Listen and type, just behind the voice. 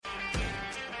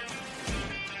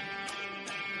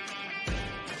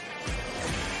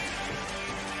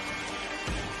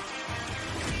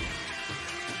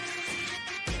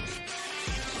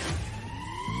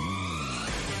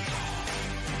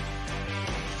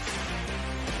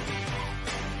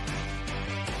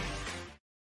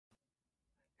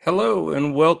Hello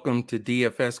and welcome to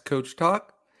DFS Coach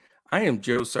Talk. I am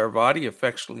Joe Sarvati,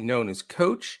 affectionately known as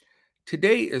Coach.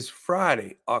 Today is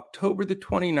Friday, October the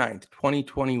 29th,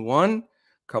 2021. A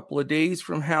couple of days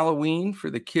from Halloween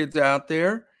for the kids out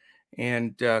there,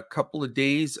 and a couple of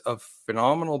days of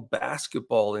phenomenal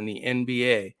basketball in the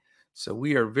NBA. So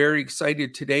we are very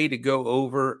excited today to go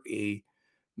over a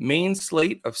main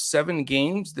slate of 7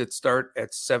 games that start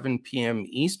at 7 p.m.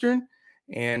 Eastern.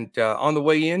 And on the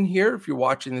way in here, if you're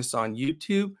watching this on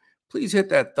YouTube, please hit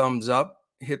that thumbs up,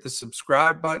 hit the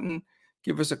subscribe button,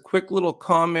 give us a quick little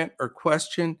comment or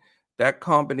question. That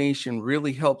combination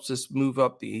really helps us move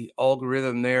up the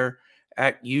algorithm there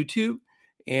at YouTube.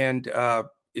 And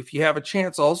if you have a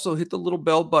chance, also hit the little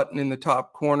bell button in the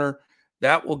top corner.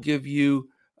 That will give you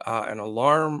an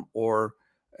alarm or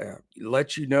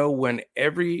let you know when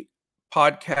every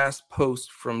podcast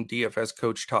post from DFS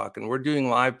Coach Talk. And we're doing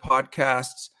live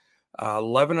podcasts,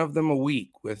 11 of them a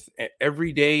week with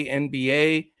everyday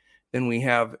NBA. Then we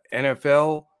have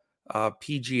NFL,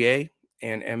 PGA,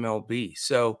 and MLB.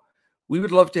 So we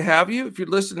would love to have you. If you're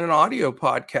listening to an audio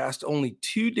podcast, only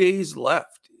 2 days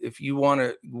left. If you want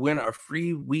to win a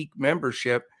free week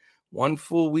membership, 1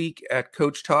 full week at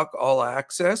Coach Talk All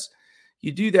Access.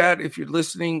 You do that if you're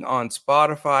listening on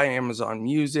Spotify, Amazon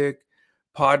Music,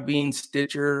 Podbean,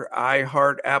 Stitcher,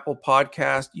 iHeart, Apple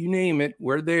Podcast, you name it,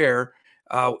 we're there.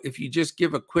 If you just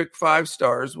give a quick 5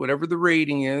 stars, whatever the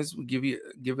rating is, we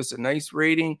give us a nice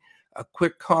rating, a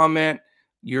quick comment,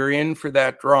 you're in for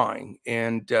that drawing.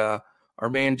 And our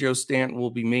man Joe Stanton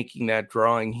will be making that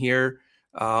drawing here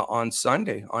on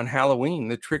Sunday, on Halloween.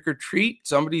 The trick or treat,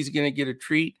 somebody's going to get a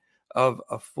treat of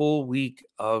a full week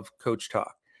of Coach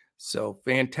Talk. So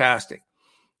fantastic.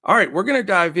 All right, we're going to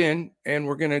dive in and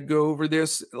we're going to go over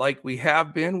this like we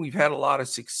have been. We've had a lot of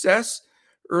success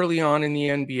early on in the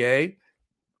NBA.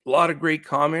 A lot of great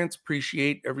comments.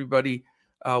 Appreciate everybody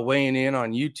weighing in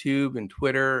on YouTube and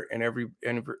Twitter and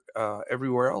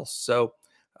everywhere else. So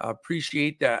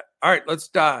appreciate that. All right, let's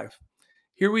dive.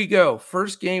 Here we go.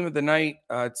 First game of the night.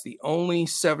 It's the only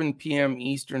 7 p.m.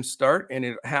 Eastern start, and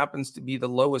it happens to be the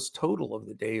lowest total of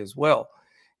the day as well.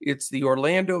 It's the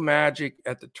Orlando Magic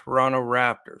at the Toronto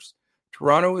Raptors.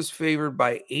 Toronto is favored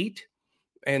by 8,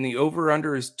 and the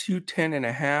over-under is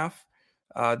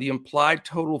 210.5. The implied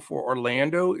total for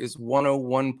Orlando is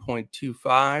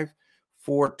 101.25.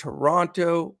 For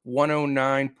Toronto,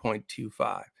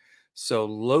 109.25. So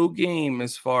low game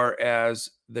as far as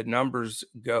the numbers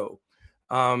go.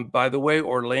 By the way,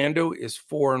 Orlando is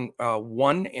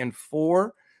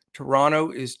 1-4.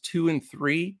 Toronto is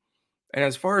 2-3. And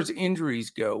as far as injuries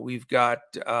go, we've got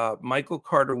Michael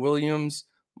Carter-Williams,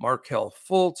 Markelle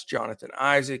Fultz, Jonathan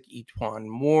Isaac, Etuan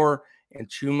Moore, and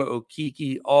Chuma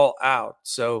Okeke all out.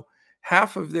 So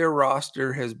half of their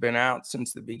roster has been out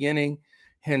since the beginning.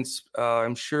 Hence,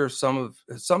 I'm sure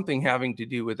something having to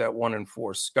do with that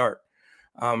 1-4 start.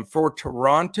 For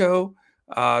Toronto,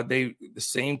 the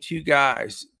same 2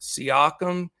 guys,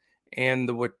 Siakam and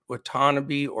the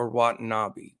Watanabe or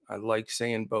Watanabe. I like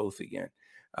saying both again.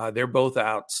 They're both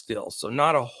out still. So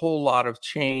not a whole lot of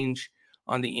change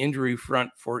on the injury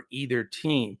front for either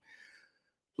team.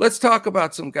 Let's talk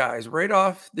about some guys right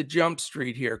off the jump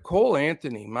street here. Cole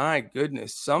Anthony, my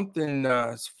goodness, something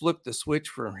flipped the switch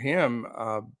for him.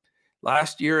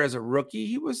 Last year as a rookie,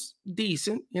 he was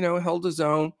decent, held his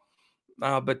own.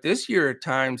 But this year at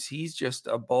times, he's just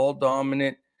a ball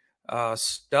dominant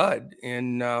stud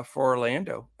for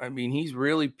Orlando. I mean, he's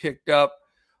really picked up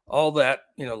all that,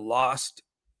 lost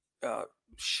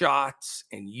shots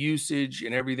and usage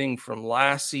and everything from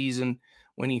last season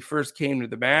when he first came to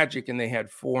the Magic and they had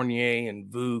Fournier and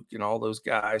Vuk and all those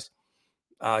guys.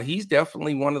 He's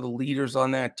definitely one of the leaders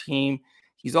on that team.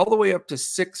 He's all the way up to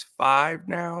 6'5"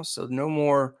 now, so no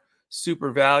more super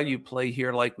value play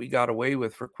here like we got away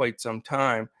with for quite some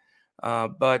time.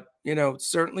 But,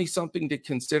 certainly something to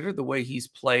consider the way he's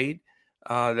played.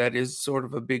 That is sort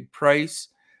of a big price.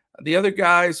 The other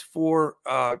guys for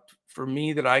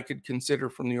me that I could consider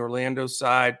from the Orlando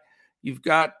side, you've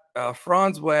got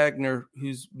Franz Wagner,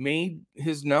 who's made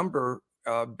his number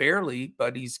barely,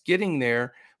 but he's getting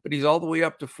there. But he's all the way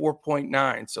up to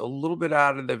 4.9, so a little bit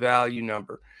out of the value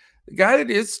number. The guy that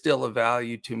is still a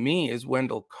value to me is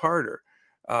Wendell Carter.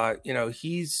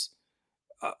 He's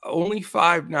only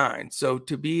 5'9", so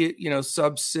to be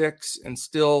sub 6 and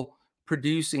still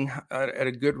producing at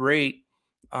a good rate,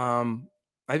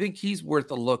 I think he's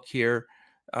worth a look here.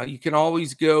 You can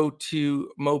always go to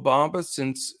Mo Bamba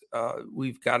since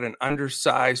we've got an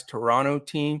undersized Toronto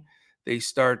team. They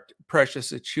start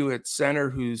Precious Achiuwa at center,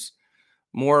 who's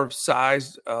more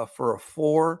sized for a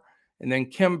 4, And then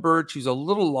Kem Birch, who's a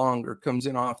little longer, comes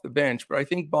in off the bench. But I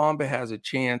think Bamba has a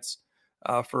chance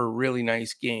for a really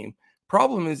nice game.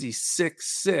 Problem is he's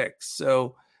 6'6",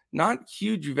 so not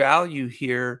huge value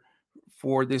here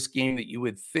for this game that you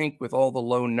would think with all the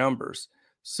low numbers.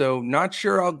 So not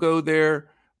sure I'll go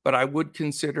there, but I would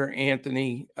consider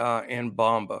Anthony and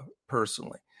Bamba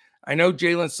personally. I know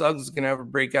Jalen Suggs is going to have a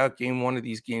breakout game one of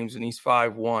these games, and he's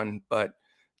 5-1, but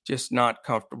just not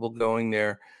comfortable going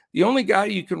there. The only guy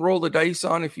you can roll the dice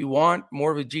on if you want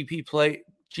more of a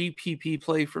GPP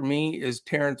play for me is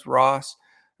Terrence Ross.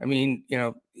 I mean,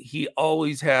 he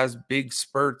always has big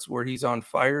spurts where he's on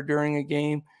fire during a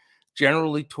game.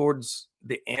 Generally towards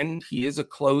the end, he is a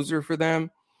closer for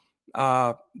them.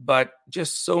 But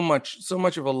just so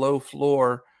much of a low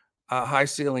floor, high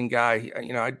ceiling guy.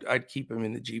 I'd keep him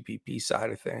in the GPP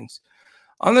side of things.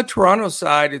 On the Toronto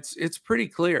side, it's pretty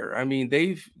clear. I mean,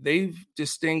 they've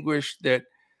distinguished that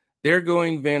they're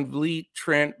going Van Vliet,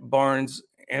 Trent, Barnes,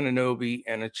 Anunoby,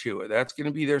 and Achua. That's going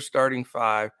to be their starting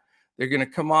five. They're going to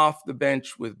come off the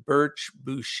bench with Birch,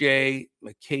 Boucher,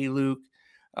 Mikhailuk.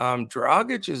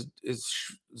 Dragic is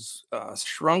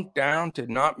shrunk down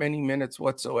to not many minutes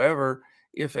whatsoever,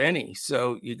 if any.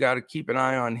 So you got to keep an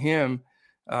eye on him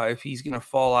if he's going to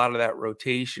fall out of that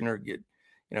rotation or get,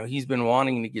 he's been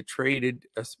wanting to get traded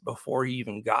before he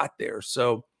even got there.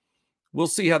 So we'll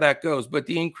see how that goes. But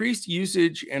the increased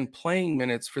usage and playing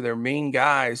minutes for their main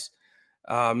guys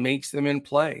makes them in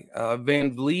play.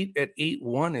 Van Vliet at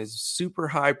 8-1 is super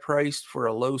high priced for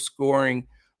a low scoring,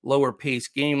 lower pace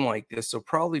game like this. So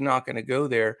probably not going to go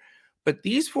there. But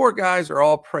these four guys are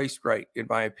all priced right, in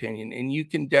my opinion. And you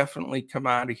can definitely come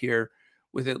out of here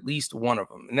with at least one of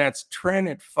them. And that's Trent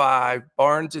at 5,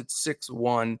 Barnes at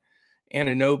 6-1,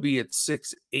 Anunoby at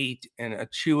 6-8, and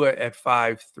Achua at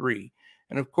 5-3.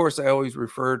 And of course, I always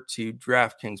refer to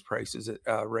Draftkings prices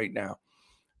right now.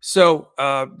 So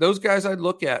those guys I'd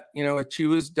look at.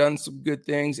 Achua's done some good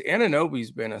things.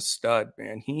 Anunoby's been a stud,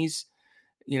 man. He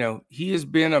has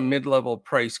been a mid-level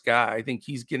price guy. I think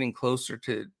he's getting closer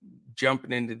to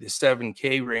jumping into the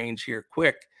 7K range here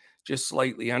quick, just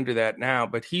slightly under that now.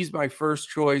 But he's my first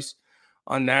choice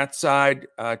on that side.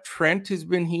 Trent has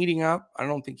been heating up. I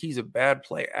don't think he's a bad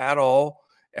play at all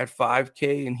at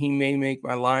 5K, and he may make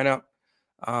my lineup.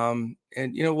 And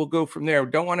we'll go from there.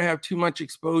 Don't want to have too much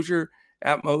exposure.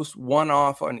 At most, one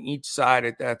off on each side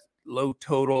at that low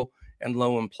total and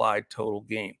low implied total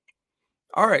game.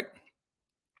 All right.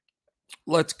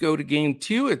 Let's go to game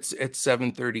 2. It's at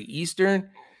 7:30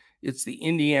 Eastern. It's the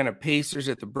Indiana Pacers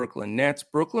at the Brooklyn Nets.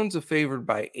 Brooklyn's a favored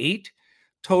by 8.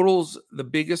 Total's the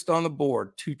biggest on the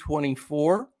board,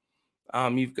 224.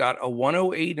 You've got a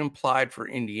 108 implied for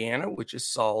Indiana, which is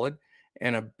solid,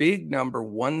 and a big number,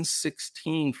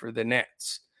 116 for the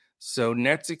Nets. So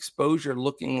Nets exposure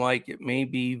looking like it may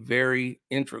be very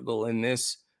integral in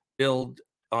this build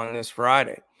on this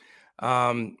Friday.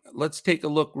 Let's take a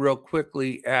look real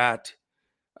quickly at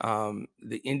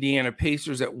the Indiana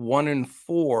Pacers at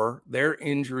 1-4. Their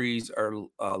injuries are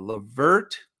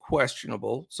LeVert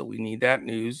questionable, so we need that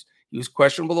news. He was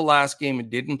questionable the last game and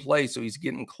didn't play, so he's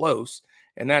getting close,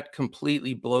 and that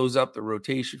completely blows up the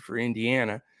rotation for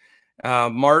Indiana.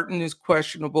 Martin is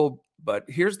questionable, but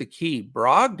here's the key.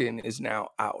 Brogdon is now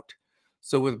out.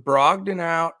 So with Brogdon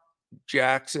out,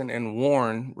 Jackson and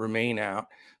Warren remain out.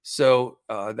 So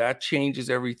that changes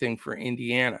everything for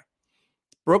Indiana.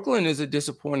 Brooklyn is a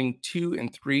disappointing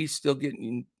 2-3, still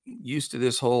getting used to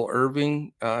this whole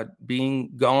Irving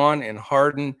being gone and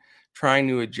Harden trying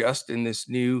to adjust in this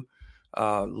new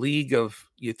league of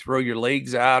you throw your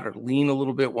legs out or lean a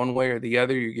little bit one way or the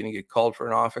other, you're going to get called for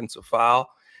an offensive foul.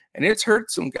 And it's hurt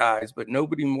some guys, but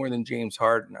nobody more than James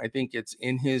Harden. I think it's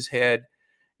in his head,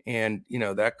 and,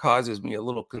 that causes me a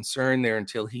little concern there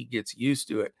until he gets used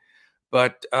to it.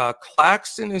 But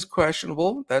Claxton is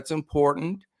questionable. That's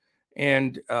important.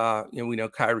 And, we know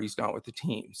Kyrie's not with the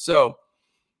team. So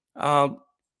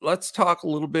let's talk a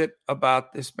little bit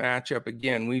about this matchup.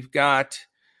 Again, we've got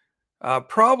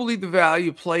probably the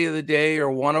value play of the day,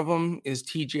 or one of them, is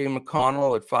TJ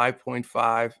McConnell at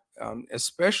 5.5,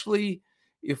 especially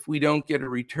if we don't get a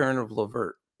return of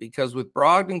LeVert, because with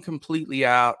Brogdon completely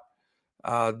out,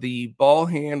 the ball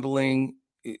handling,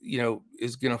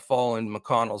 is going to fall in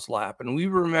McConnell's lap. And we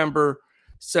remember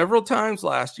several times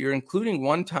last year, including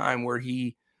one time where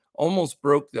he almost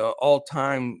broke the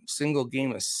all-time single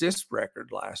game assist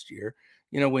record last year.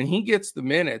 When he gets the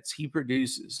minutes, he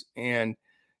produces. And,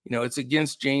 it's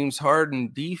against James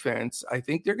Harden defense. I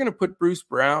think they're going to put Bruce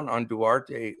Brown on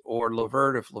Duarte or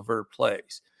LeVert if LeVert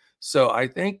plays. So I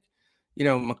think,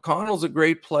 McConnell's a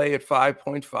great play at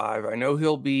 5.5. I know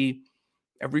he'll be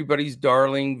everybody's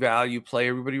darling value play.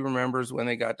 Everybody remembers when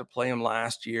they got to play him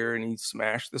last year and he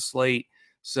smashed the slate.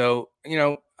 So,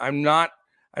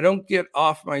 I don't get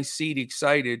off my seat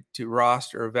excited to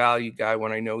roster a value guy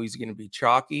when I know he's going to be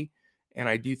chalky. And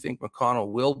I do think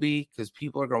McConnell will be, because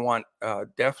people are going to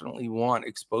definitely want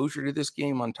exposure to this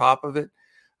game on top of it.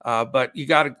 But you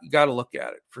got to look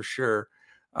at it for sure.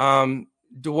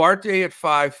 Duarte at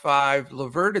 5.5,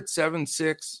 Levert at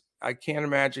 7.6. I can't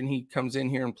imagine he comes in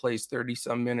here and plays 30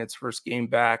 some minutes first game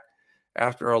back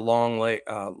after a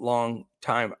long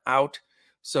time out.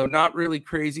 So not really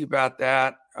crazy about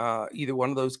that. Either one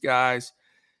of those guys.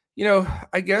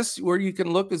 I guess where you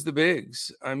can look is the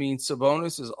bigs. I mean,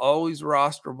 Sabonis is always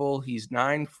rosterable. He's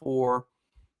 9.4.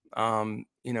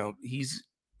 He's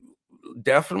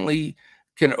definitely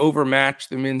can overmatch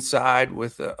them inside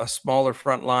with a smaller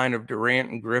front line of Durant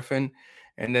and Griffin.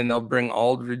 And then they'll bring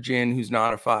Aldridge in, who's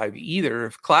not a 5 either.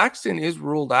 If Claxton is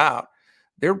ruled out,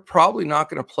 they're probably not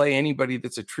going to play anybody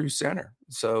that's a true center.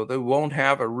 So they won't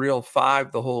have a real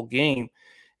 5 the whole game.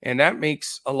 And that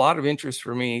makes a lot of interest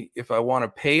for me if I want to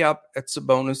pay up at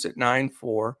Sabonis at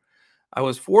 9.4. I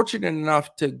was fortunate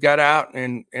enough to get out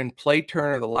and play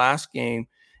Turner the last game,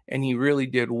 and he really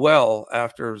did well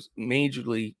after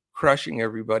majorly crushing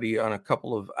everybody on a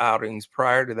couple of outings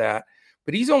prior to that.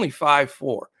 But he's only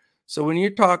 5.4. So when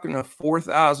you're talking a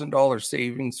 $4,000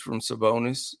 savings from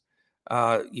Sabonis,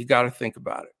 you got to think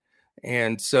about it.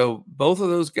 And so both of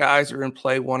those guys are in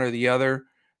play, one or the other,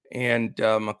 and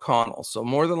McConnell. So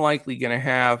more than likely going to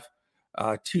have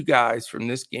 2 guys from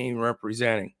this game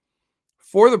representing.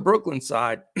 For the Brooklyn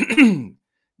side, the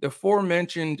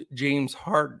aforementioned James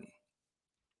Harden.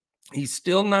 He's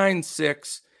still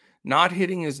 9.6, not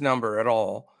hitting his number at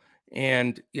all.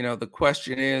 And, the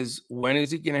question is, when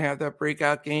is he going to have that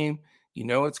breakout game?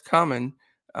 It's coming.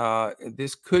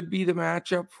 This could be the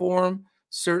matchup for him.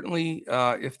 Certainly,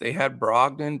 if they had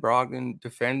Brogdon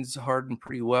defends Harden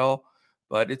pretty well,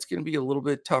 but it's going to be a little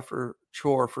bit tougher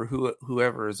chore for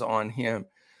whoever is on him.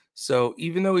 So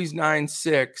even though he's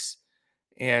 9.6,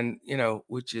 and,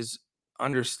 which is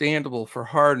understandable for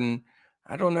Harden,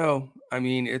 I don't know. I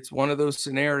mean, it's one of those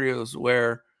scenarios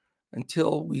where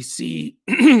until we see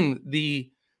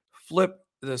the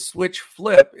switch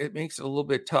flip, it makes it a little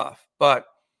bit tough. But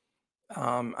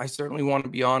I certainly want to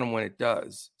be on him when it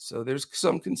does. So there's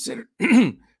some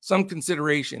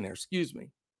consideration there. Excuse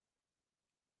me.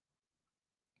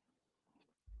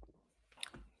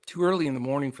 Too early in the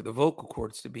morning for the vocal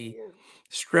cords to be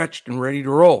stretched and ready to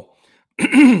roll.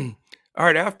 All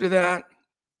right, after that,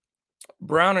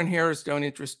 Brown and Harris don't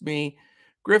interest me.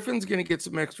 Griffin's going to get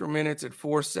some extra minutes at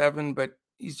 4.7, but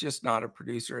he's just not a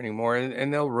producer anymore.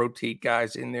 And they'll rotate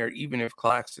guys in there, even if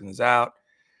Claxton is out.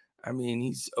 I mean,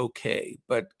 he's okay.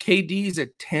 But KD's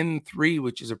at 10.3,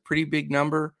 which is a pretty big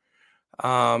number.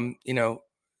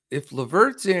 If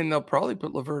Levert's in, they'll probably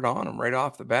put Levert on him right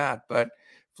off the bat. But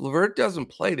if Levert doesn't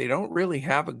play, they don't really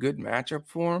have a good matchup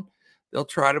for him. They'll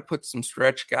try to put some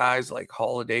stretch guys like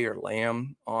Holiday or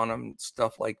Lamb on him,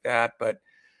 stuff like that. But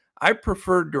I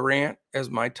prefer Durant as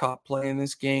my top play in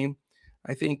this game.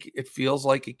 I think it feels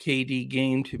like a KD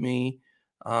game to me.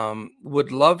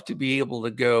 Would love to be able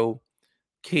to go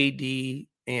KD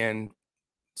and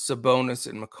Sabonis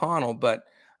and McConnell, but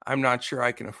I'm not sure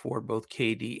I can afford both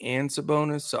KD and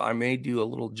Sabonis, so I may do a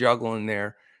little juggling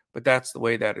there, but that's the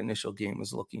way that initial game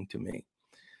is looking to me.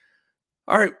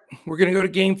 All right, we're going to go to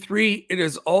game 3. It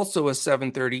is also a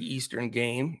 7:30 Eastern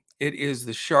game. It is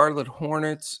the Charlotte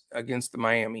Hornets against the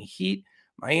Miami Heat.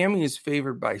 Miami is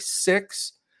favored by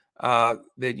 6.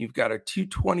 Then you've got a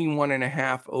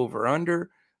 221.5 over under,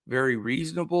 very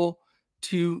reasonable.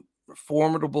 2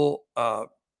 formidable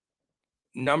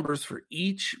numbers for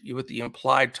each, with the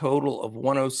implied total of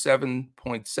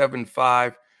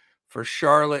 107.75 for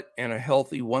Charlotte and a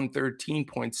healthy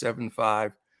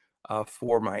 113.75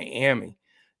 for Miami.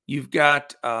 You've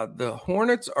got the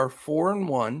Hornets are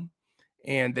 4-1,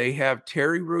 and they have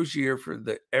Terry Rozier for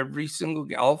every single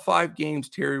all 5 games.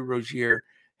 Terry Rozier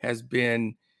has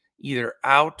been either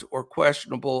out or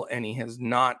questionable, and he has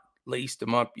not laced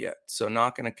him up yet, so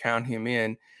not going to count him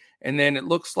in. And then it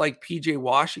looks like PJ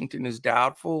Washington is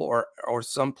doubtful, or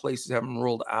some places have him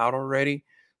ruled out already.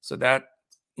 So that,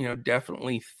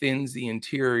 definitely thins the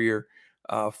interior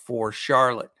for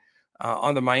Charlotte.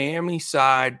 On the Miami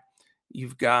side,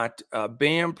 you've got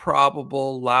Bam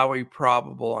probable, Lowry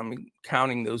probable. I'm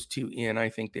counting those 2 in. I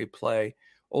think they play.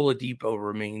 Oladipo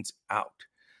remains out.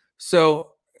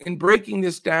 So in breaking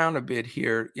this down a bit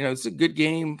here, it's a good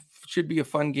game. Should be a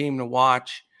fun game to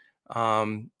watch.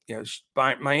 Miami's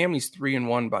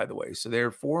 3-1, by the way. So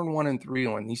they're 4-1 and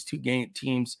 3-1. These 2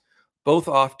 teams both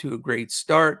off to a great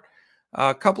start.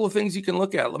 A couple of things you can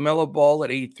look at. LaMelo Ball at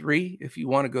 8-3 if you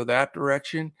want to go that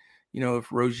direction.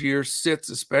 If Rozier sits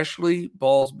especially,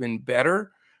 Ball's been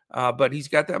better, but he's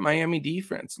got that Miami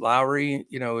defense. Lowry,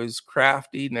 is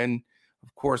crafty. And then,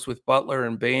 of course, with Butler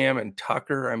and Bam and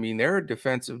Tucker, they're a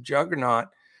defensive juggernaut.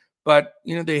 But,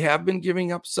 they have been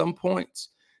giving up some points.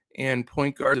 And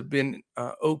point guards have been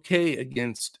okay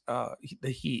against the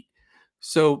Heat.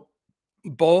 So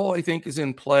Ball, I think, is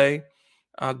in play.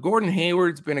 Gordon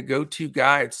Hayward's been a go-to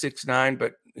guy at 6'9",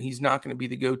 but he's not going to be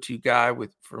the go-to guy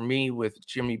for me with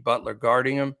Jimmy Butler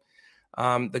guarding him.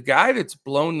 The guy that's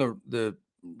blown the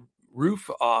roof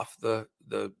off the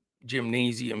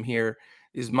gymnasium here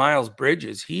is Miles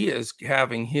Bridges. He is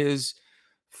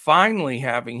finally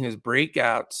having his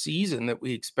breakout season that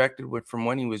we expected from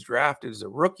when he was drafted as a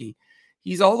rookie.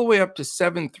 He's all the way up to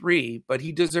 7'3", but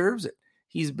he deserves it.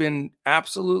 He's been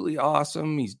absolutely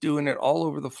awesome. He's doing it all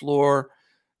over the floor.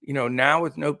 Now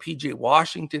with no PJ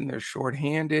Washington, they're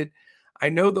shorthanded. I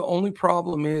know the only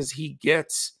problem is he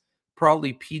gets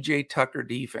probably PJ Tucker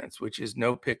defense, which is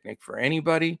no picnic for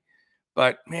anybody.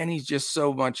 But, man, he's just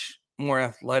so much more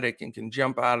athletic and can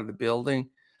jump out of the building.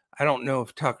 I don't know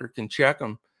if Tucker can check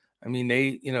him. They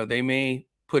may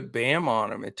put Bam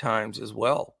on him at times as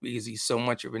well because he's so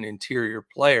much of an interior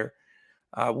player,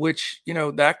 which,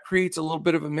 that creates a little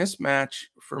bit of a mismatch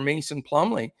for Mason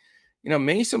Plumlee.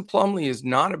 Mason Plumlee is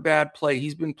not a bad play.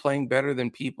 He's been playing better than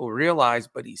people realize,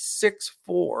 but he's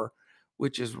 6'4",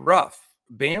 which is rough.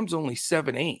 Bam's only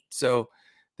 7'8", so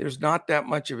there's not that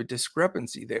much of a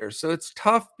discrepancy there. So it's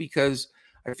tough because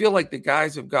I feel like the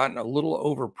guys have gotten a little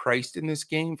overpriced in this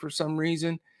game for some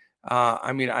reason.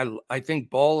 I think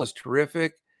Ball is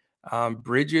terrific.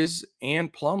 Bridges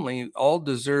and Plumlee all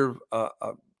deserve a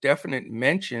definite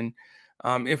mention.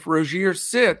 If Rozier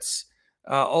sits,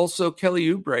 also Kelly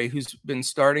Oubre, who's been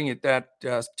starting at that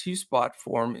 2-spot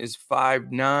form, is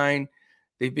 5'9".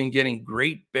 They've been getting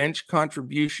great bench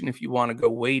contribution if you want to go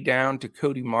way down to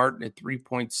Cody Martin at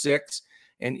 3.6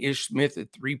 and Ish Smith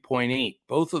at 3.8.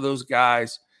 Both of those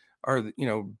guys are,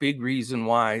 big reason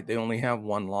why they only have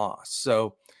one loss.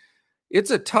 So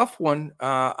it's a tough one.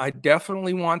 I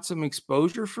definitely want some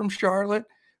exposure from Charlotte,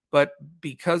 but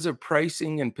because of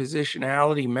pricing and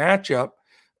positionality matchup,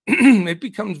 it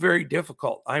becomes very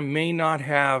difficult. I may not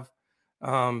have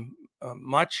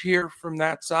much here from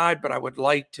that side, but I would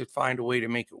like to find a way to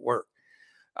make it work.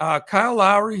 Kyle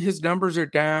Lowry, his numbers are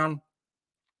down.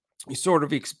 You sort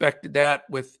of expected that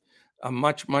with a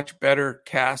much, much better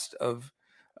cast of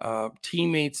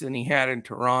teammates than he had in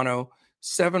Toronto.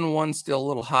 7-1 still a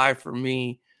little high for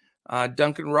me.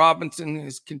 Duncan Robinson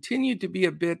has continued to be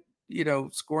a bit,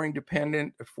 scoring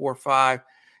dependent at 4-5.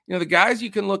 The guys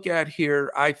you can look at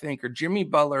here, I think, are Jimmy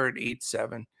Butler at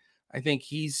 8-7. I think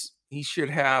he should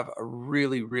have a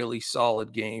really, really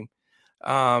solid game.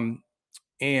 And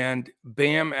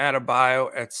Bam Adebayo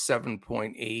at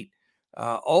 7.8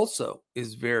 also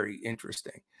is very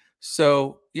interesting.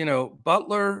 So,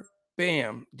 Butler,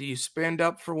 Bam, do you spend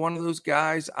up for one of those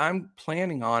guys? I'm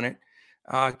planning on it.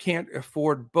 Can't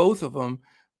afford both of them,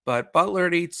 but Butler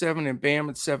at 8-7 and Bam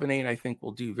at 7-8, I think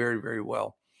will do very, very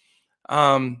well.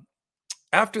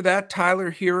 After that,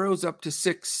 Tyler Hero's up to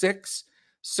 6-6.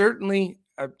 Certainly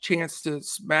a chance to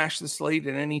smash the slate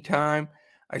at any time.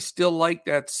 I still like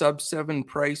that sub-7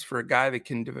 price for a guy that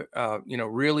can,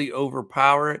 really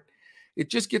overpower it. It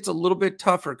just gets a little bit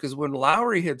tougher because when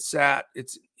Lowry had sat,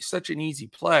 it's such an easy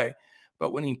play.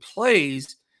 But when he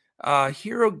plays,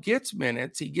 Hero gets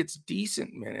minutes. He gets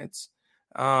decent minutes.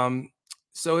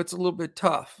 So it's a little bit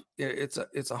tough.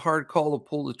 It's a hard call to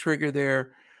pull the trigger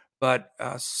there, but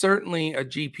certainly a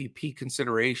GPP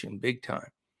consideration, big time.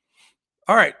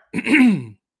 All right,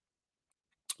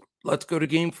 let's go to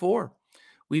game 4.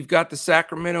 We've got the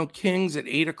Sacramento Kings at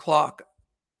 8 o'clock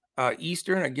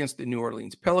Eastern against the New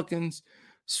Orleans Pelicans.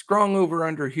 Strong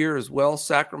over-under here as well.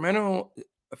 Sacramento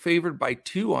favored by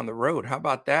 2 on the road. How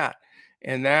about that?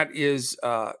 And that is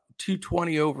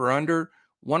 220 over-under,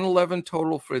 111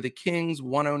 total for the Kings,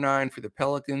 109 for the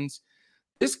Pelicans.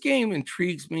 This game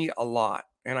intrigues me a lot,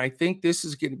 and I think this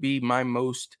is going to be my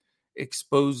most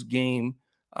exposed game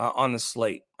on the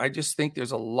slate. I just think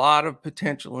there's a lot of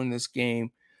potential in this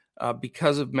game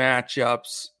because of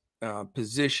matchups,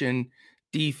 position,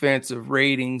 defensive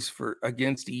ratings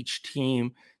against each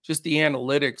team. Just the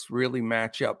analytics really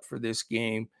match up for this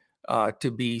game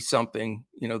to be something,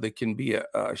 that can be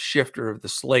a shifter of the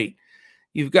slate.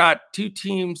 You've got two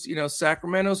teams,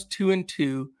 Sacramento's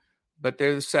 2-2, but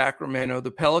they're the Sacramento.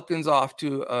 The Pelicans off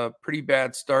to a pretty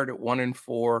bad start at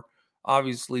 1-4,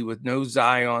 obviously with no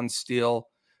Zion still.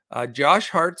 Josh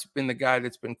Hart's been the guy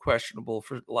that's been questionable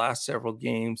for the last several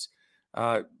games.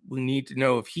 We need to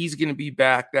know if he's going to be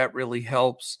back. That really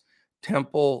helps.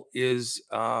 Temple is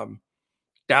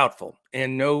doubtful,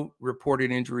 and no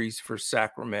reported injuries for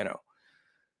Sacramento.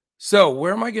 So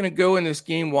where am I going to go in this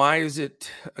game? Why is it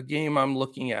a game I'm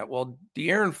looking at? Well,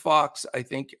 De'Aaron Fox, I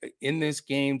think in this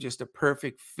game, just a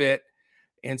perfect fit.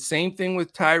 And same thing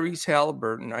with Tyrese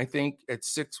Halliburton. I think at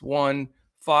 6'1",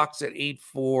 Fox at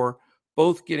 8'4",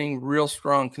 both getting real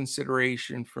strong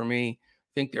consideration for me.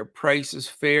 I think their price is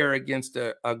fair against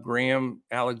a Graham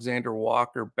Alexander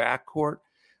Walker backcourt.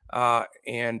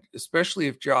 And especially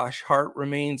if Josh Hart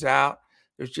remains out,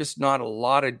 there's just not a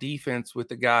lot of defense with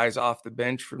the guys off the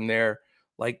bench from there,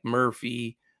 like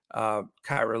Murphy,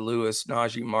 Kyra Lewis,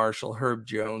 Najee Marshall, Herb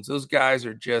Jones. Those guys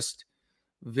are just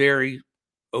very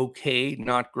okay,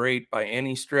 not great by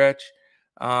any stretch.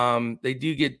 They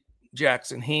do get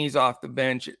Jackson Hayes off the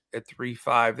bench at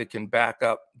 3-5 that can back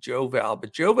up Joe Val,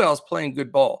 but Joe Val's playing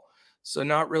good ball, so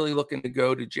not really looking to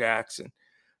go to Jackson.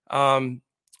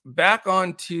 Back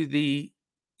on to the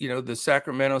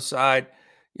Sacramento side,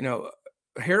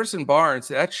 Harrison Barnes,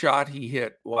 that shot he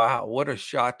hit, wow, what a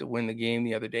shot to win the game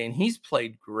the other day, and he's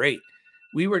played great.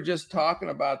 We were just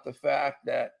talking about the fact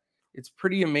that it's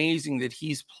pretty amazing that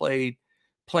he's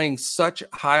playing such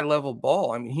high-level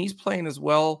ball. I mean, he's playing as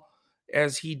well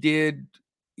as he did,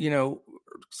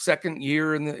 second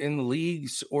year in the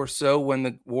leagues or so when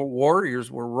the Warriors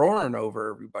were roaring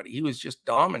over everybody. He was just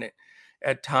dominant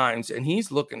at times, and he's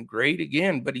looking great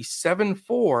again, but he's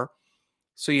 7'4",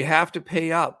 so you have to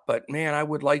pay up. But, man, I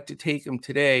would like to take him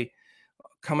today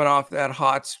coming off that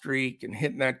hot streak and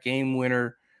hitting that game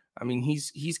winner. I mean,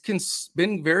 he's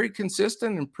been very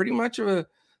consistent and pretty much of a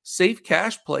safe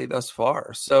cash play thus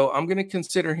far. So I'm going to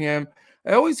consider him.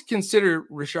 I always consider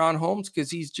Richaun Holmes because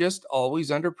he's just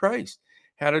always underpriced.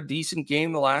 Had a decent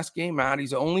game the last game out.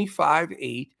 He's only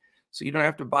 5'8", so you don't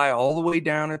have to buy all the way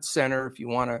down at center if you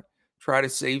want to try to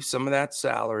save some of that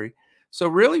salary. So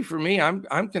really for me,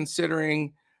 I'm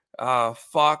considering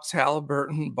Fox,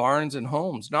 Halliburton, Barnes, and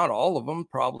Holmes. Not all of them,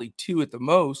 probably two at the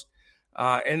most.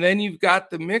 And then you've got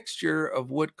the mixture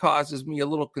of what causes me a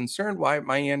little concern why it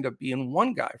might end up being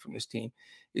one guy from this team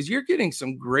is you're getting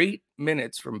some great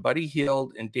minutes from Buddy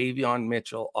Hield and Davion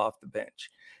Mitchell off the bench.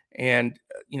 And,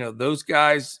 those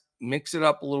guys mix it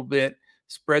up a little bit,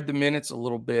 spread the minutes a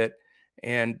little bit,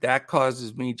 and that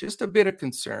causes me just a bit of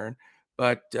concern.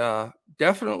 But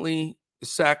definitely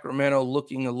Sacramento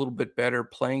looking a little bit better,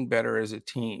 playing better as a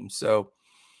team. So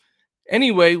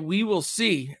anyway, we will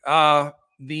see.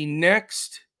 The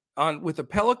next with the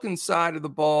Pelican side of the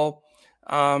ball,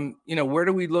 where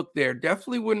do we look there?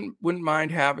 Definitely wouldn't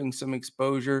mind having some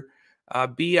exposure.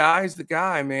 BI is the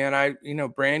guy, man.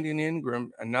 Brandon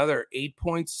Ingram, another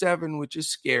 8.7, which is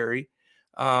scary.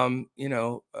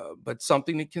 But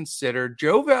something to consider.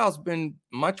 Joe Val's been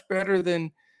much better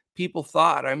than people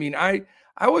thought. I mean, I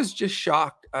was just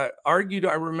shocked. I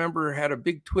remember had a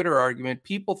big Twitter argument.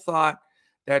 People thought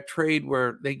that trade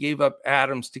where they gave up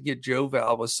Adams to get Joe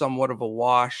Val was somewhat of a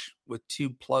wash with two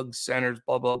plug centers,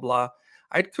 blah, blah, blah.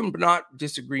 I could not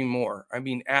disagree more. I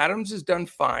mean, Adams has done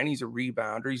fine. He's a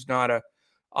rebounder. He's not a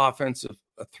offensive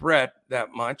threat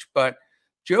that much, but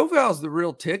Joe Val's the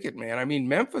real ticket, man. I mean,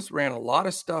 Memphis ran a lot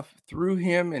of stuff through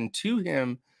him and to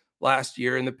him last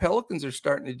year, and the Pelicans are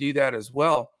starting to do that as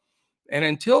well. And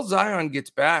until Zion gets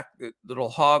back, that'll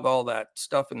hog all that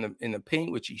stuff in the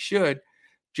paint, which he should.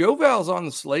 Joe Val's on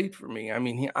the slate for me. I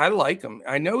mean, I like him.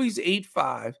 I know he's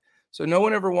 8'5", so no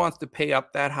one ever wants to pay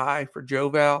up that high for Joe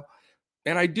Val.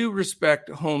 And I do respect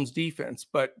Holmes' defense,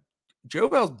 but Joe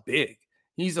Val's big.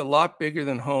 He's a lot bigger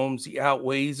than Holmes. He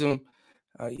outweighs him.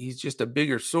 He's just a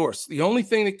bigger source. The only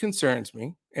thing that concerns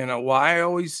me, and why I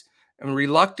always am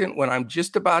reluctant when I'm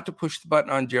just about to push the button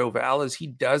on Joe Val, is he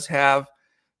does have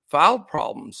foul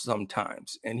problems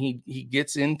sometimes. And he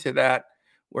gets into that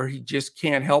where he just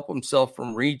can't help himself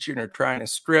from reaching or trying to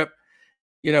strip.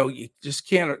 You just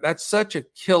can't. That's such a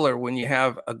killer when you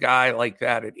have a guy like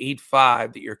that at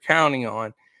 8'5" that you're counting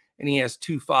on, and he has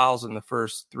two fouls in the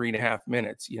first 3.5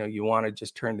 minutes. You want to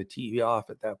just turn the TV off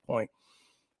at that point.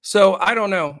 So I don't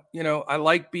know. I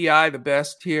like BI the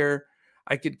best here.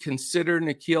 I could consider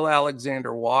Nickeil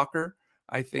Alexander-Walker.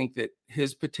 I think that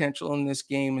his potential in this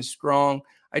game is strong.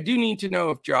 I do need to know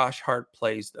if Josh Hart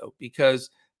plays, though, because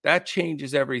that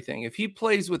changes everything. If he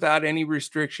plays without any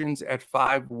restrictions at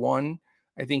 5'1",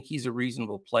 I think he's a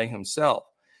reasonable play himself.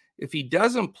 If he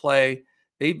doesn't play,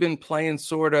 they've been playing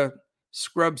sort of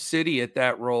scrub city at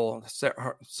that role.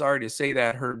 Sorry to say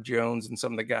that, Herb Jones and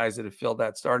some of the guys that have filled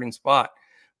that starting spot.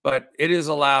 But it has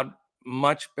allowed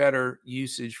much better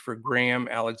usage for Graham,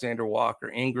 Alexander Walker,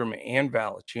 Ingram, and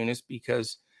Valanciunas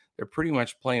because they're pretty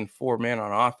much playing 4 men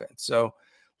on offense. So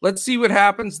let's see what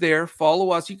happens there.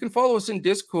 Follow us. You can follow us in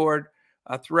Discord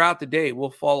throughout the day.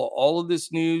 We'll follow all of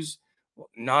this news,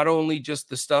 not only just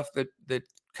the stuff that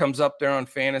comes up there on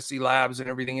Fantasy Labs and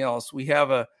everything else. We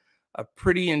have a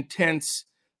pretty intense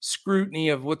scrutiny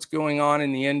of what's going on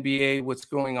in the NBA, what's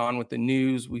going on with the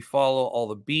news. We follow all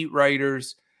the beat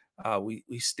writers. We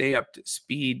stay up to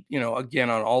speed,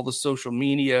 again, on all the social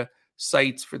media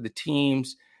sites for the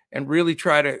teams, and really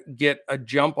try to get a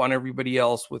jump on everybody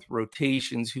else with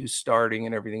rotations, who's starting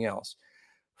and everything else.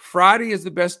 Friday is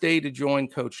the best day to join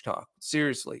Coach Talk,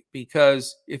 seriously,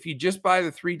 because if you just buy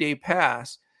the 3-day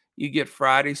pass, you get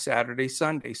Friday, Saturday,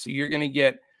 Sunday. So you're going to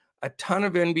get a ton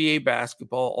of NBA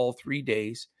basketball all 3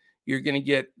 days. You're going to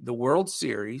get the World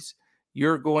Series.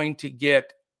 You're going to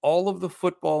get all of the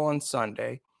football on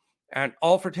Sunday, and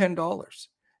all for $10.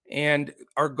 And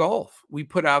our golf, we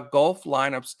put out golf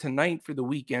lineups tonight for the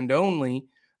weekend only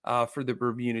for the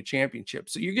Bermuda Championship.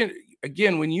 So you're going to,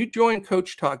 again, when you join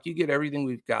Coach Talk, you get everything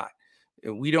we've got.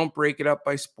 We don't break it up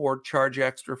by sport, charge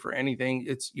extra for anything.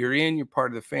 You're you're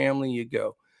part of the family, you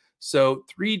go. So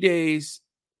 3 days,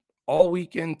 all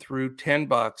weekend through,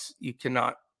 $10. You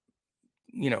cannot,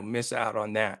 miss out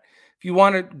on that. If you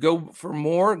want to go for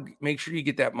more, make sure you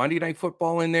get that Monday Night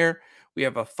Football in there. We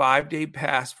have a 5-day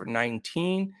pass for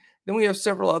 $19. Then we have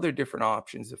several other different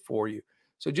options for you.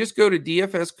 So just go to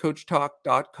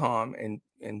dfscoachtalk.com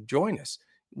and join us.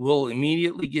 We'll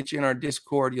immediately get you in our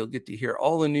Discord. You'll get to hear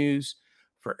all the news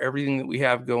for everything that we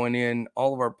have going in,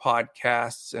 all of our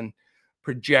podcasts and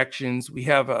projections. We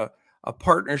have a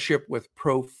partnership with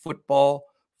Pro Football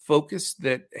Focus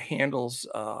that handles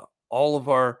all of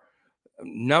our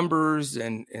numbers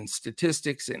and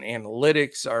statistics and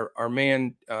analytics. Our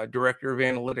man, director of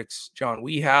analytics, John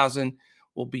Wehausen,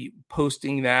 will be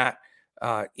posting that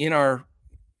in our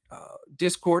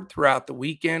Discord throughout the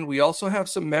weekend. We also have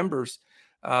some members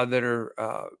that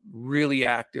are really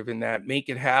active in that. Make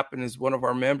It Happen is one of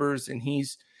our members, and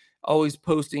he's always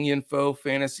posting info,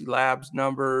 Fantasy Labs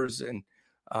numbers, and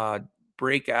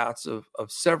breakouts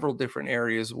of several different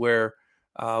areas where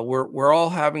we're all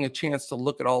having a chance to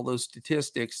look at all those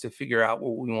statistics to figure out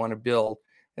what we want to build.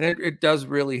 And it does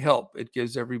really help. It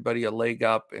gives everybody a leg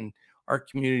up, and our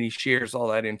community shares all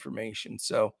that information.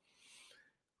 So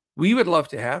we would love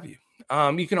to have you.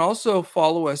 You can also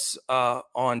follow us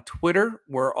on Twitter.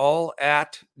 We're all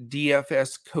at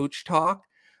DFS Coach Talk.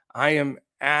 I am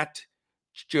at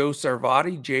Joe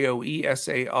Sarvadi,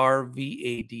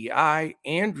 JoeSarvadi.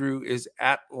 Andrew is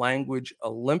at Language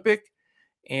Olympic.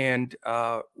 And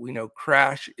we know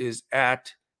Crash is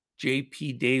at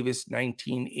JP Davis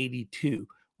 1982,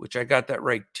 which I got that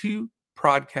right 2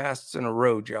 podcasts in a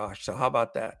row, Josh. So how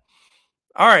about that?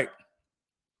 All right.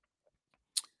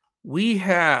 We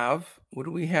have, what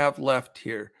do we have left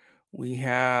here? We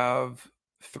have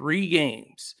 3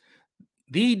 games.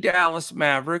 The Dallas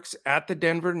Mavericks at the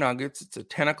Denver Nuggets. It's a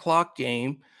 10 o'clock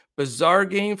game. Bizarre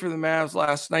game for the Mavs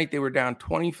last night. They were down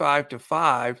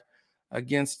 25-5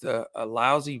 against a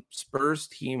lousy Spurs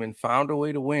team and found a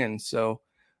way to win. So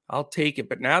I'll take it.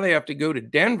 But now they have to go to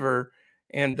Denver.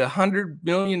 And the $100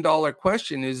 million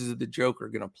question is the Joker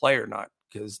going to play or not?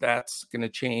 Because that's going to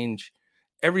change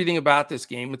everything about this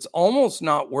game. It's almost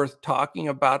not worth talking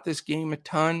about this game a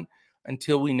ton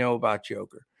until we know about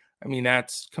Joker. I mean,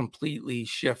 that's completely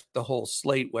shift the whole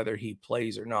slate, whether he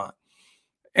plays or not.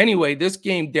 Anyway, this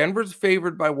game, Denver's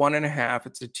favored by 1.5.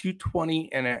 It's a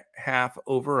 220.5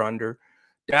 over under.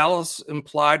 Dallas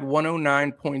implied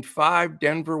 109.5,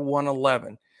 Denver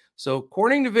 111. So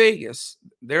according to Vegas,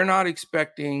 they're not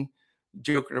expecting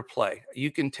Joker to play.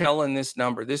 You can tell in this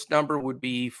number. This number would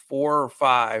be 4 or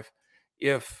 5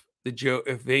 if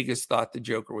Vegas thought the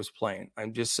Joker was playing.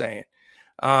 I'm just saying.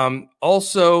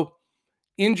 Also,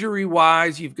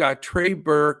 injury-wise, you've got Trey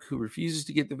Burke, who refuses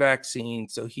to get the vaccine,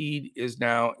 so he is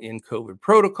now in COVID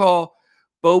protocol.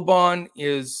 Boban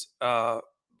is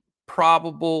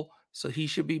probable, so he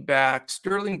should be back.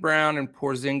 Sterling Brown and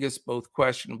Porzingis both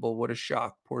questionable. What a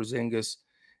shock. Porzingis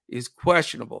is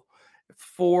questionable.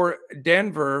 For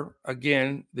Denver,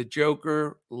 again, the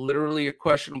Joker, literally a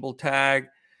questionable tag.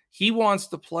 He wants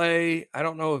to play. I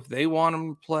don't know if they want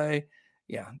him to play.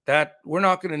 Yeah, that we're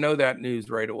not going to know that news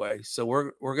right away. So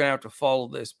we're going to have to follow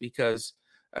this because,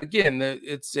 again,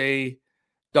 it's a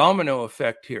domino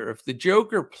effect here. If the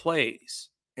Joker plays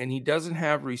and he doesn't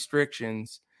have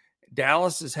restrictions,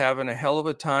 Dallas is having a hell of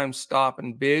a time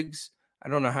stopping bigs. I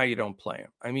don't know how you don't play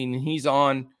him. I mean, he's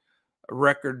on a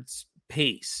record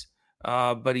pace,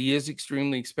 but he is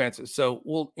extremely expensive.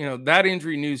 So, that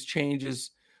injury news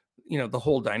changes the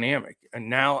whole dynamic. And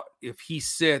now if he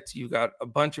sits, you've got a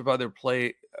bunch of other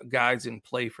guys in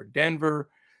play for Denver.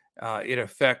 It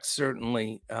affects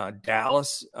certainly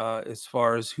Dallas as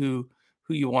far as who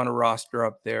you want to roster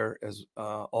up there as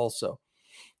also.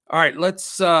 All right,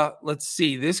 let's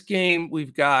see. This game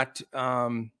we've got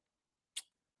the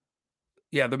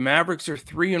Mavericks are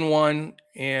 3-1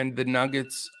 and the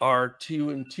Nuggets are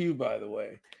 2-2, by the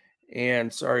way.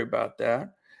 And sorry about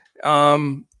that.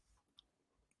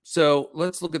 So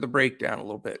let's look at the breakdown a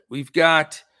little bit. We've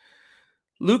got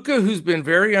Luka, who's been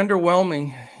very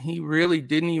underwhelming. He really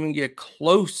didn't even get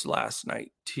close last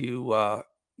night to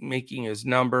making his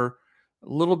number. A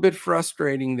little bit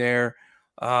frustrating there.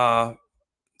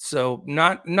 So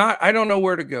not I don't know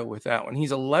where to go with that one.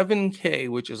 He's 11K,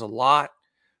 which is a lot.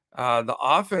 The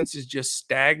offense is just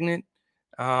stagnant.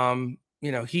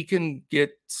 He can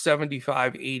get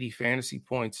 75, 80 fantasy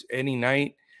points any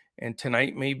night, and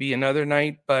tonight may be another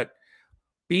night, but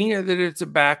being that it's a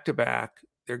back-to-back,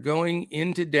 they're going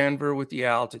into Denver with the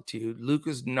altitude.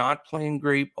 Luka's not playing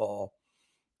great ball.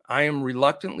 I am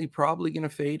reluctantly probably going to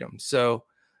fade him. So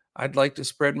I'd like to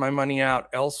spread my money out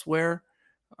elsewhere.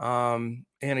 And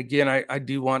again, I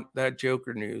do want that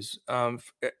Joker news.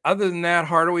 Other than that,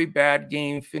 Hardaway, bad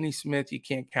game. Finney Smith, you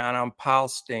can't count on. Powell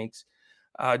stinks.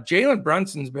 Jalen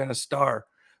Brunson's been a star.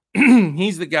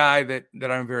 He's the guy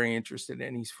that I'm very interested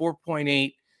in. He's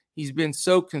 4.8. He's been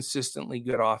so consistently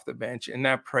good off the bench, and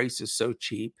that price is so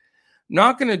cheap.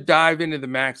 Not going to dive into the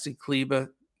Maxi Kleba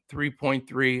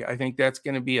 3.3. I think that's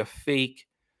going to be a fake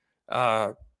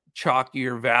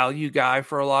chalkier value guy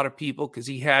for a lot of people because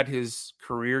he had his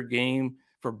career game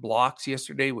for blocks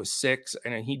yesterday was 6,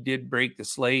 and he did break the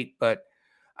slate, but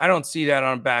I don't see that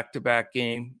on a back-to-back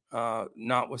game,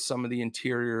 not with some of the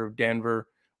interior of Denver,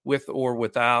 with or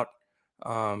without,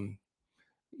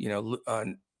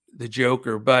 the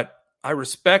Joker. But I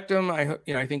respect him. I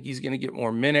think he's going to get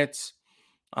more minutes.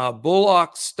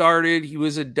 Bullock started. He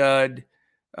was a dud.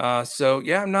 I'm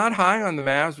not high on the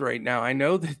Mavs right now. I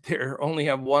know that they only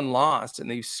have one loss and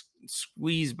they've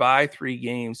squeezed by 3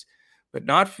 games, but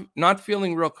not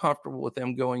feeling real comfortable with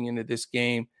them going into this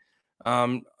game.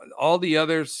 All the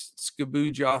others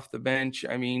skabooge off the bench.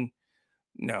 I mean,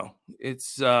 no,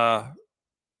 it's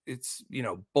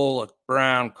Bullock,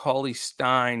 Brown, Cauley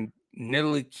Stein,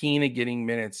 Ntilikina getting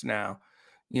minutes now.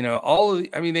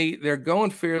 They're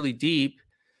going fairly deep,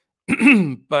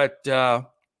 but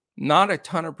not a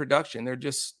ton of production. They're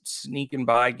just sneaking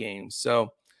by games.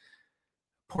 So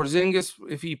Porzingis,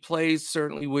 if he plays,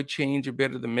 certainly would change a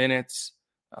bit of the minutes,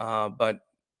 but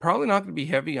probably not going to be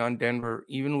heavy on Denver,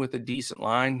 even with a decent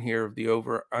line here of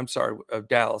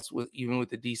Dallas, even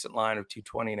with a decent line of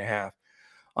 220.5.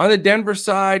 On the Denver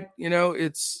side,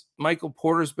 it's Michael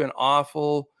Porter's been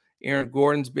awful. Aaron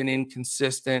Gordon's been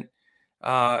inconsistent.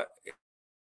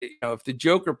 If the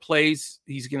Joker plays,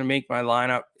 he's going to make my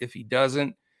lineup. If he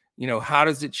doesn't, how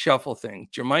does it shuffle things?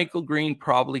 Jermichael Green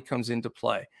probably comes into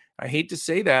play. I hate to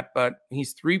say that, but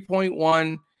he's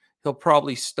 3.1. He'll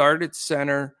probably start at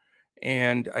center,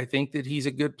 and I think that he's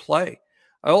a good play.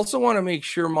 I also want to make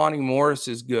sure Monty Morris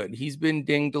is good. He's been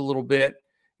dinged a little bit.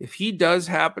 If he does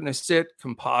happen to sit,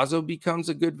 Campazzo becomes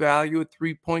a good value at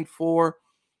 3.4.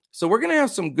 So we're going to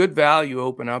have some good value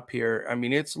open up here. I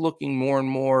mean, it's looking more and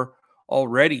more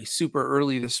already super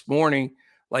early this morning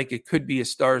like it could be a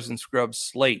Stars and Scrubs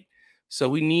slate. So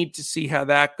we need to see how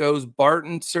that goes.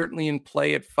 Barton certainly in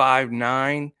play at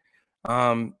 5.9.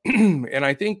 And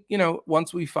I think,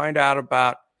 once we find out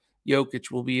about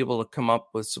Jokic, we'll be able to come up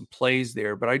with some plays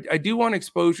there. But I do want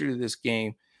exposure to this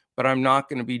game, but I'm not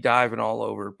going to be diving all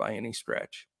over by any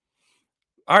stretch.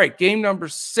 All right, game number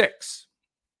 6.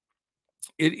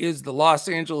 It is the Los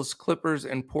Angeles Clippers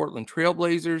and Portland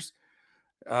Trailblazers.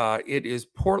 It is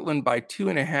Portland by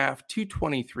 2.5,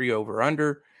 223 over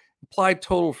under. Implied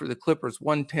total for the Clippers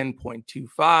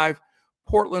 110.25,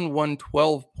 Portland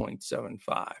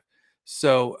 112.75.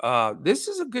 So this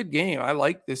is a good game. I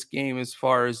like this game as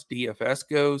far as DFS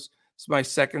goes. It's my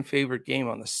second favorite game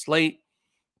on the slate.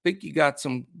 I think you got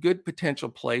some good potential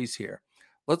plays here.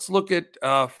 Let's look at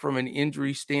from an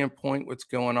injury standpoint what's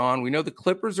going on. We know the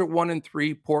Clippers are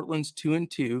 1-3, Portland's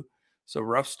 2-2. So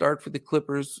rough start for the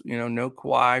Clippers, no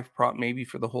Kawhi, maybe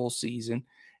for the whole season.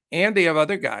 And they have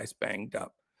other guys banged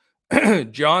up.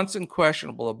 Johnson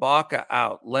questionable, Ibaka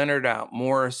out, Leonard out,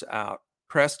 Morris out,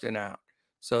 Preston out.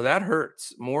 So that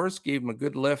hurts. Morris gave him a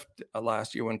good lift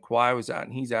last year when Kawhi was out,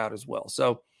 and he's out as well.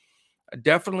 So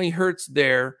definitely hurts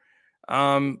there.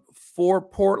 For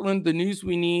Portland, the news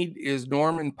we need is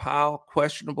Norman Powell,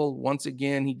 questionable. Once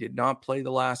again, he did not play the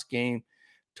last game.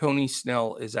 Tony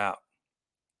Snell is out.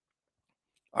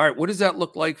 All right, what does that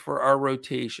look like for our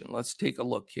rotation? Let's take a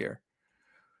look here.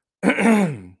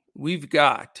 We've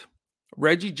got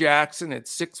Reggie Jackson at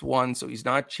 6'1", so he's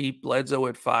not cheap. Bledsoe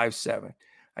at 5'7".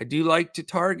 I do like to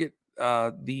target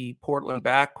the Portland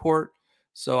backcourt,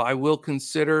 so I will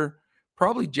consider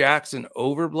probably Jackson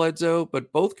over Bledsoe,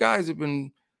 but both guys have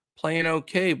been playing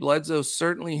okay. Bledsoe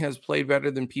certainly has played better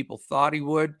than people thought he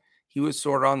would. He was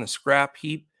sort of on the scrap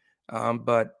heap,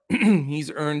 but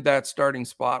he's earned that starting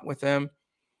spot with them.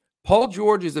 Paul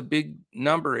George is a big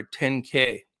number at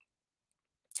 10K.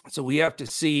 So we have to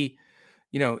see,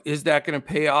 is that going to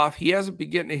pay off? He hasn't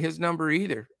been getting to his number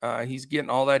either. He's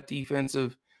getting all that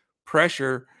defensive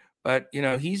pressure, but,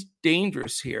 he's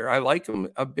dangerous here. I like him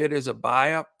a bit as a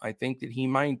buy-up. I think that he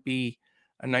might be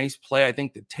a nice play. I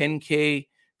think the 10K, if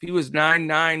he was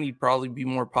 9.9, he'd probably be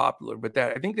more popular. But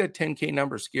I think that 10K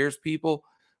number scares people,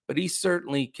 but he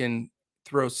certainly can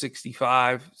throw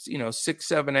 65, 6,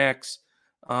 7X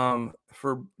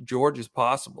for George is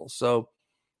possible. So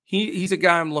he's a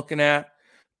guy I'm looking at.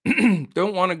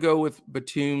 Don't want to go with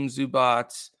Batum,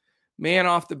 Zubats. Man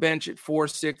off the bench at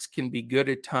 4.6 can be good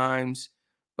at times,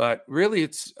 but really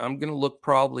I'm going to look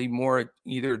probably more at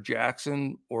either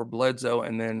Jackson or Bledsoe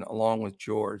and then along with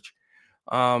George.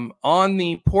 On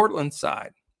the Portland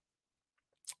side,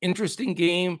 interesting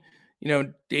game.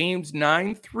 Dame's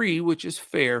 9-3, which is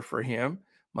fair for him.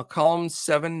 McCollum's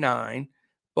 7-9.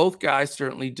 Both guys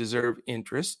certainly deserve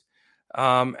interest.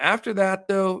 After that,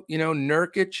 though,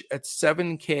 Nurkic at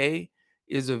 7K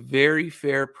is a very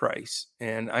fair price.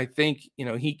 And I think,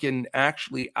 he can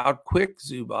actually outquick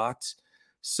Zubats.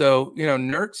 So,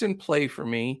 Nurk's in play for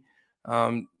me.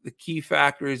 The key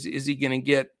factor is he going to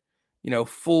get,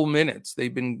 full minutes?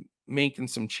 They've been making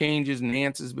some changes.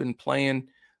 Nance has been playing.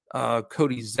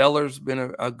 Cody Zeller's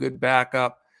been a good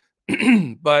backup.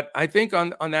 But I think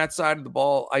on that side of the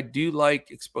ball, I do like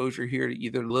exposure here to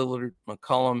either Lillard,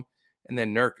 McCollum, and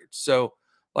then Nurkic. So,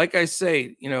 like I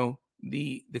say,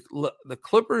 the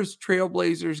Clippers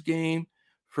Trailblazers game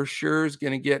for sure is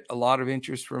going to get a lot of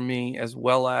interest from me, as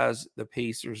well as the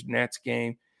Pacers Nets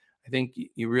game. I think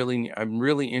I'm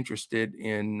really interested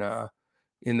in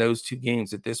those two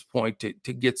games at this point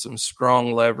to get some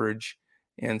strong leverage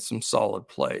and some solid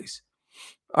plays.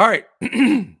 All right.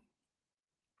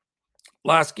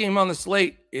 Last game on the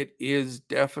slate, it is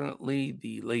definitely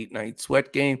the late night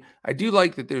sweat game. I do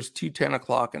like that there's 2 10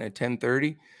 o'clock and a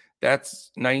 10:30.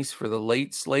 That's nice for the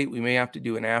late slate. We may have to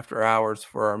do an after hours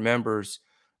for our members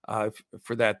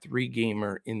for that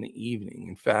 3-gamer in the evening.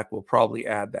 In fact, we'll probably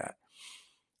add that.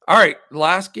 All right,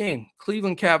 last game,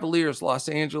 Cleveland Cavaliers, Los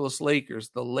Angeles Lakers.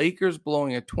 The Lakers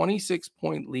blowing a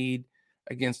 26-point lead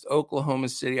against Oklahoma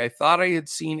City. I thought I had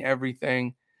seen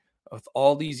everything with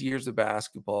all these years of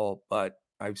basketball, but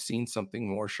I've seen something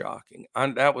more shocking.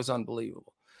 That was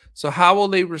unbelievable. So how will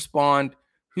they respond?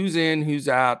 Who's in, who's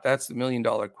out? That's the $1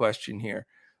 million question here.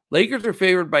 Lakers are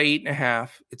favored by 8.5.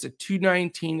 It's a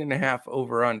 219.5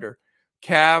 over under.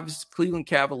 Cleveland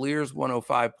Cavaliers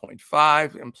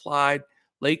 105.5 implied.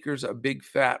 Lakers a big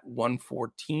fat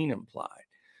 114 implied.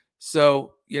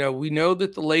 So, we know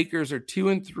that the Lakers are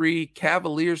 2-3,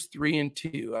 Cavaliers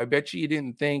 3-2. I bet you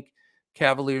didn't think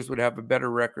Cavaliers would have a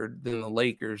better record than the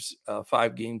Lakers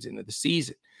 5 games into the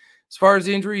season. As far as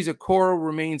injuries, Okoro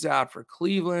remains out for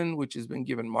Cleveland, which has been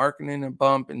given Markkanen a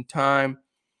bump in time.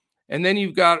 And then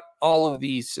you've got all of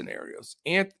these scenarios.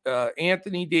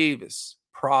 Anthony Davis,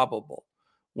 probable.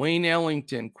 Wayne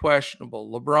Ellington, questionable.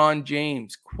 LeBron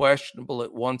James, questionable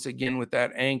once again with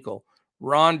that ankle.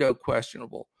 Rondo,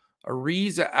 questionable.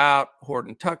 Ariza out.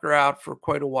 Horton Tucker out for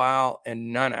quite a while,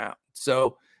 and none out.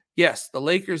 So, yes, the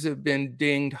Lakers have been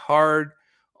dinged hard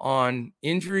on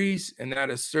injuries, and that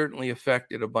has certainly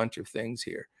affected a bunch of things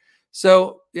here.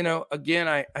 So, again,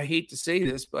 I hate to say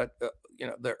this, but,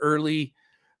 the early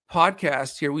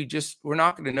podcast here, we're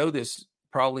not going to know this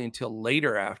probably until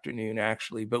later afternoon,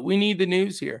 actually, but we need the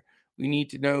news here. We need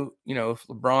to know, if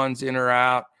LeBron's in or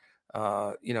out.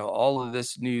 All of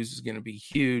this news is going to be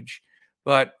huge.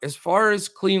 But as far as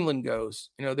Cleveland goes,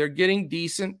 they're getting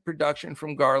decent production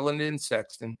from Garland and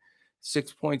Sexton,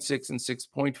 6.6 and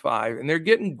 6.5. And they're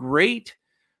getting great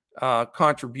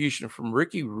contribution from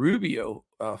Ricky Rubio,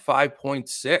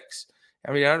 5.6.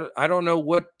 I mean, I don't know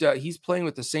what he's playing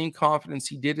with the same confidence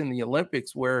he did in the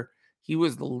Olympics, where he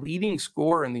was the leading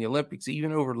scorer in the Olympics,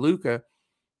 even over Luka.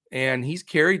 And he's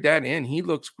carried that in. He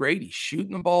looks great. He's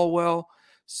shooting the ball well.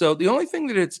 So the only thing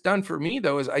that it's done for me,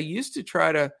 though, is I used to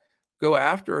try to go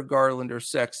after a Garland or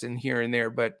Sexton here and there.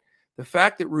 But the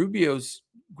fact that Rubio's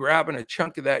grabbing a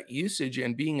chunk of that usage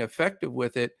and being effective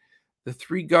with it, the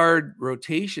 3-guard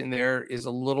rotation there is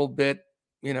a little bit,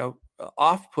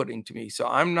 off-putting to me. So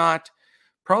I'm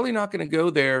probably not going to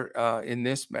go there in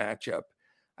this matchup.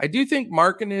 I do think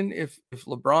Markkanen, if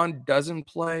LeBron doesn't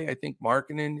play, I think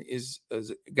Markkanen is a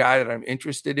guy that I'm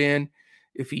interested in.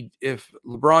 If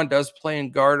LeBron does play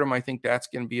and guard him, I think that's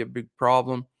going to be a big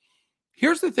problem.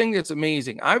 Here's the thing that's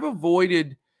amazing. I've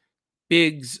avoided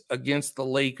bigs against the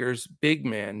Lakers, big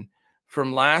men,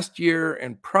 from last year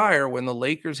and prior when the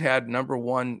Lakers had number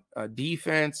one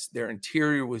defense. Their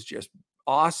interior was just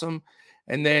awesome.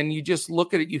 And then you just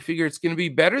look at it, you figure it's going to be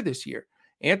better this year.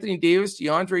 Anthony Davis,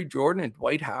 DeAndre Jordan, and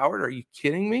Dwight Howard. Are you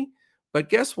kidding me? But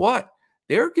guess what?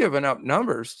 They're giving up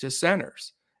numbers to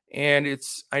centers. And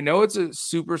I know it's a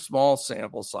super small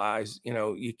sample size.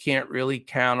 You can't really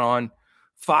count on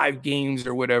 5 games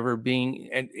or whatever being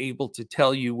able to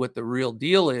tell you what the real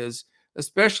deal is,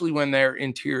 especially when their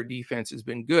interior defense has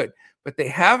been good. But they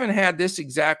haven't had this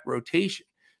exact rotation.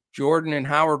 Jordan and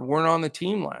Howard weren't on the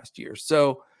team last year.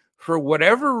 So for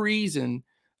whatever reason,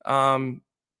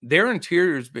 their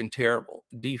interior has been terrible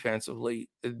defensively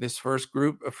this first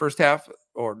half,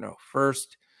 or no,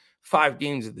 first 5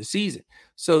 games of the season.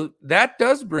 So that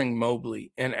does bring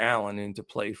Mobley and Allen into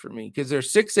play for me because they're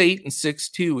 6'8" and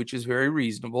 6'2", which is very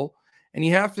reasonable. And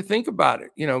you have to think about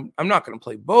it. I'm not going to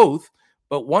play both,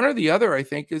 but one or the other, I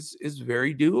think, is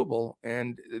very doable.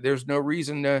 And there's no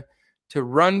reason to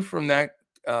run from that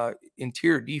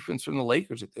interior defense from the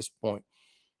Lakers at this point.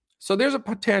 So there's a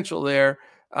potential there.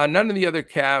 None of the other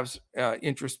Cavs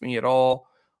interest me at all.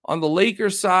 On the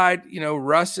Lakers side,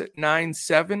 Russ at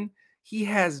 9-7. He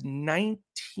has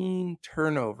 19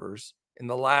 turnovers in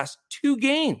the last 2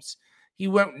 games. He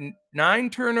went 9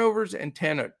 turnovers and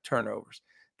 10 turnovers.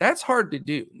 That's hard to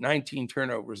do, 19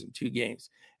 turnovers in 2 games.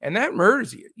 And that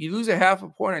murders you. You lose a half a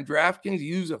point on Draftkings,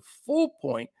 you lose a full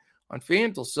point on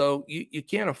Fanduel. So you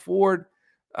can't afford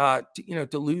to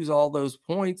lose all those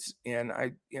points. And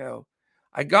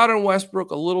I got on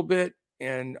Westbrook a little bit,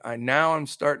 and now I'm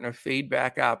starting to fade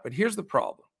back out. But here's the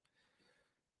problem.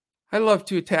 I love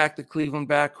to attack the Cleveland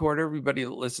backcourt. Everybody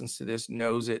that listens to this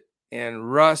knows it.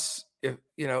 And Russ, if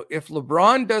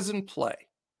LeBron doesn't play,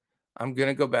 I'm going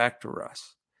to go back to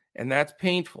Russ. And that's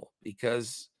painful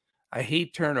because I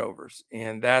hate turnovers,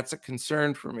 and that's a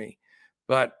concern for me.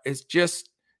 But it's just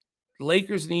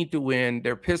Lakers need to win.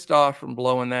 They're pissed off from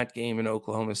blowing that game in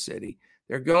Oklahoma City.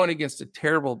 They're going against a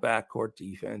terrible backcourt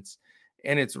defense,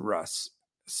 and it's Russ.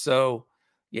 So,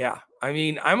 yeah,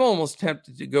 I'm almost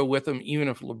tempted to go with him even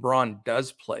if LeBron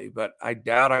does play, but I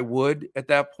doubt I would at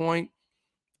that point.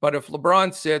 But if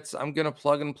LeBron sits, I'm going to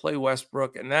plug and play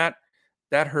Westbrook, and that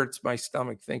hurts my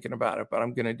stomach thinking about it, but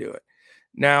I'm going to do it.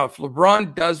 Now, if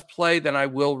LeBron does play, then I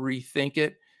will rethink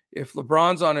it. If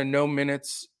LeBron's on a no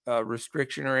minutes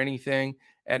restriction or anything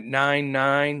at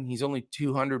 9-9, he's only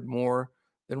 200 more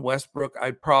than Westbrook,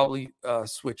 I'd probably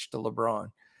switch to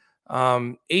LeBron.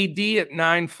 AD at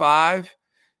 9-5,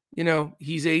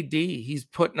 he's AD. He's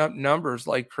putting up numbers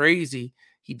like crazy.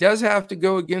 He does have to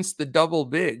go against the double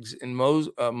bigs in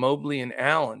Mobley and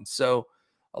Allen. So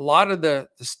a lot of the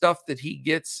stuff that he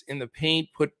gets in the paint,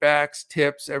 putbacks,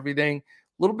 tips, everything,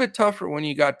 a little bit tougher when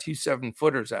you got 2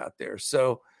 7-footers out there.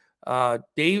 So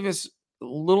Davis, a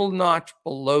little notch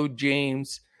below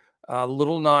James, a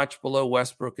little notch below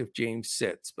Westbrook if James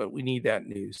sits, but we need that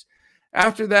news.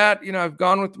 After that, I've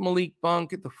gone with Malik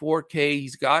Monk at the 4K.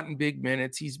 He's gotten big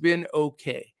minutes. He's been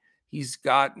okay. He's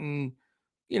gotten,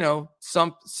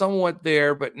 somewhat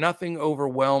there, but nothing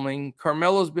overwhelming.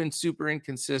 Carmelo's been super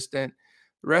inconsistent.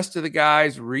 The rest of the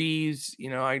guys, Reeves,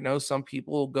 I know some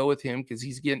people will go with him because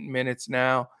he's getting minutes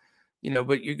now,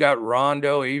 but you got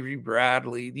Rondo, Avery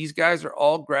Bradley. These guys are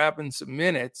all grabbing some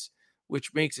minutes,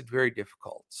 which makes it very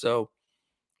difficult. So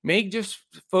may just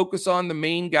focus on the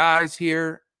main guys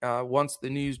here once the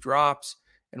news drops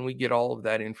and we get all of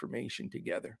that information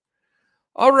together.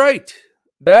 All right.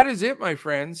 That is it, my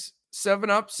friends. 7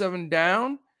 up, 7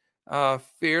 down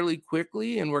fairly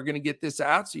quickly, and we're going to get this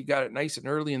out so you got it nice and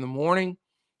early in the morning.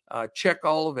 Check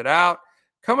all of it out.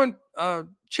 Come and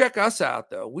check us out,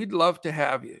 though. We'd love to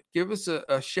have you. Give us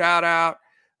a shout out.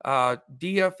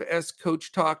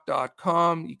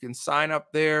 DFSCoachTalk.com. You can sign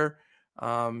up there.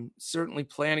 Certainly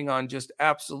planning on just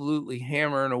absolutely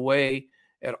hammering away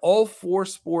at all 4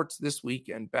 sports this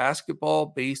weekend: basketball,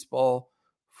 baseball,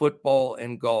 football,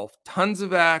 and golf. Tons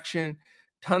of action,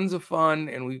 tons of fun,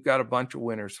 and we've got a bunch of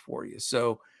winners for you.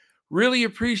 So really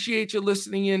appreciate you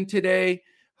listening in today.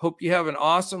 Hope you have an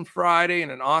awesome Friday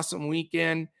and an awesome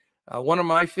weekend. One of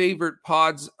my favorite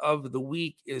pods of the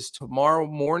week is tomorrow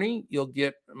morning. You'll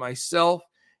get myself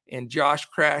and Josh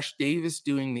Crash Davis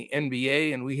doing the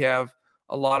NBA, and we have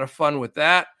a lot of fun with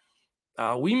that.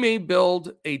 We may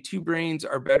build a 2 brains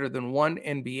are better than 1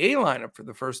 NBA lineup for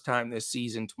the first time this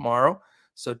season tomorrow.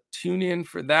 So tune in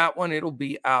for that one. It'll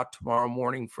be out tomorrow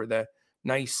morning for the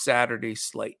nice Saturday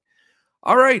slate.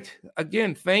 All right.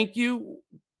 Again, thank you.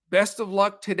 Best of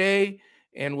luck today.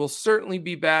 And we'll certainly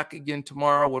be back again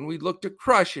tomorrow when we look to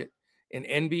crush it in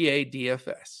NBA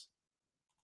DFS.